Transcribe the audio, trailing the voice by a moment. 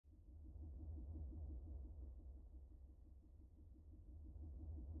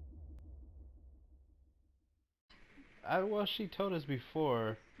Well, she told us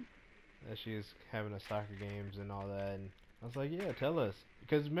before that she was having a soccer games and all that, and I was like, yeah, tell us.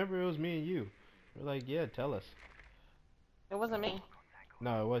 Because remember, it was me and you. We're like, yeah, tell us. It wasn't me.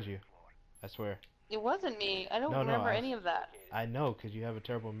 No, it was you. I swear. It wasn't me. I don't No, no, remember any of that. I know, because you have a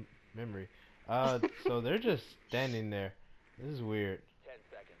terrible memory. So they're just standing there. This is weird.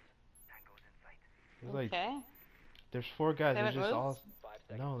 It's like, Okay. there's four guys. They They're haven't just moved? all,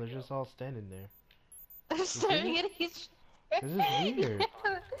 no, they're just all standing there. They're staring at each This is weird.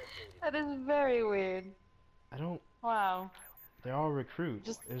 That is very weird. I don't, Wow. they're all recruits.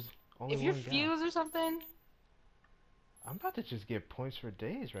 Just There's only if you're one guy. fused or something. I'm about to just get points for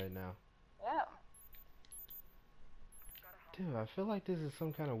days right now. Yeah. Dude, I feel like this is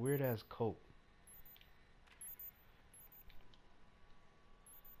some kind of weird ass cult.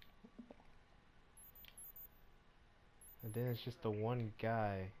 And then it's just the one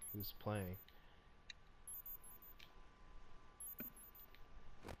guy who's playing.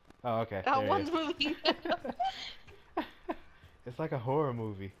 Oh, okay. Oh, There one's it moving. is. It's like a horror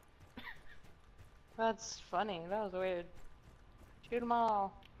movie. That's funny. That was weird. Shoot them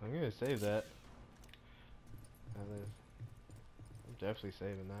all. I'm gonna save that. I'm definitely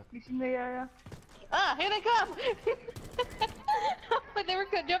saving that. You seen the area? Ah, here they come! But they were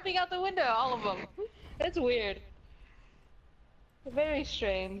jumping out the window, all of them. That's weird. Very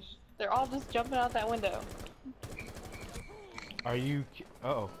strange. They're all just jumping out that window. Are you?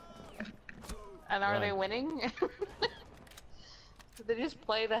 Uh-oh. And are Run. they winning? Did they just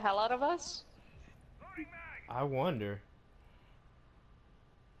play the hell out of us? I wonder.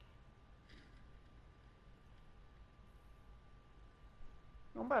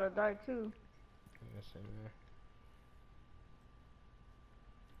 I'm about to die too. Yeah, same there.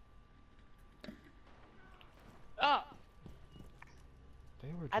 Oh, They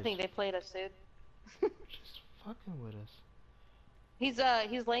were just, I think they played us, dude. just fucking with us.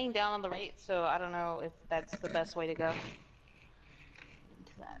 He's laying down on the right, so I don't know if that's the best way to go.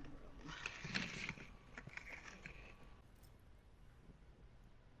 Into that room.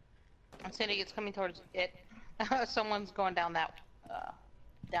 I'm saying it's coming towards it. Someone's going down that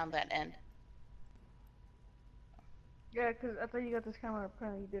end. Yeah, cause I thought you got this camera.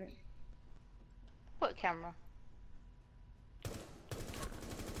 Apparently you didn't. What camera?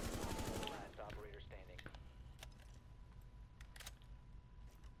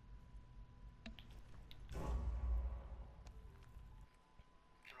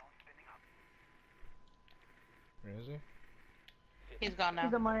 Where is he? He's gone now.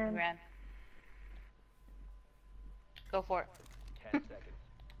 He's on my He end. ran. Go for it. 10 seconds.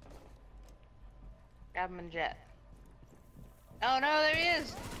 Grab him and jet. Oh no, there he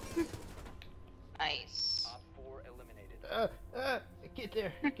is! Nice. Op 4 eliminated. Get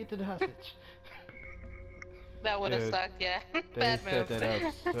there. Get to the hostage. That would have Dude, sucked, yeah. They Bad set move. that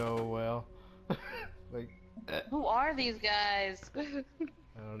up so well. Like, Who are these guys? I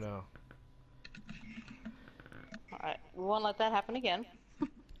don't know. Alright, we won't let that happen again.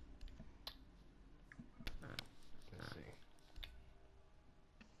 Let's see.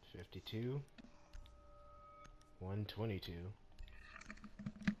 52. 122.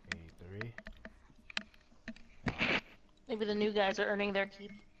 83. Maybe the new guys are earning their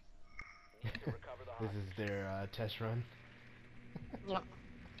keep. This is their test run. Yep.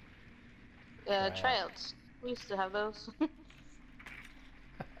 Tryouts. Tryouts. We used to have those.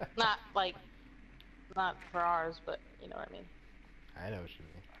 Not like, not for ours, but you know what I mean. I know what you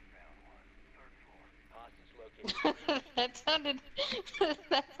Hostage located.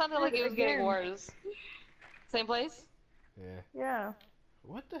 that sounded like it was getting worse. Same place? mean. Yeah. Yeah.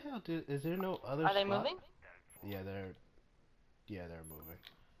 What the hell? Is there no other Are they spot? moving? Yeah, they're moving.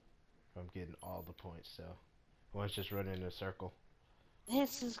 I'm getting all the points, so one's just running in a circle.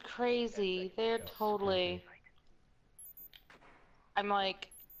 This is crazy. They're That's totally. I'm like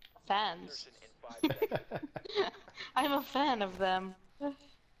fans. Insertion in 5 seconds. I'm a fan of them. Hostage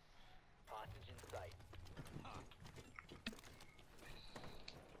in sight.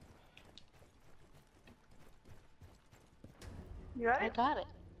 You got I it? got it.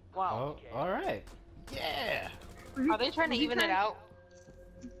 Wow. Oh, all right. Yeah. Are they trying to even it out?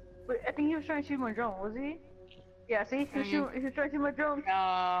 Wait, I think he was trying to shoot my drone, was he? Yeah, see? He was trying to shoot my drone. Oh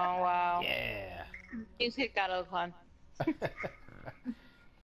wow. Yeah. He's hit got Oakland.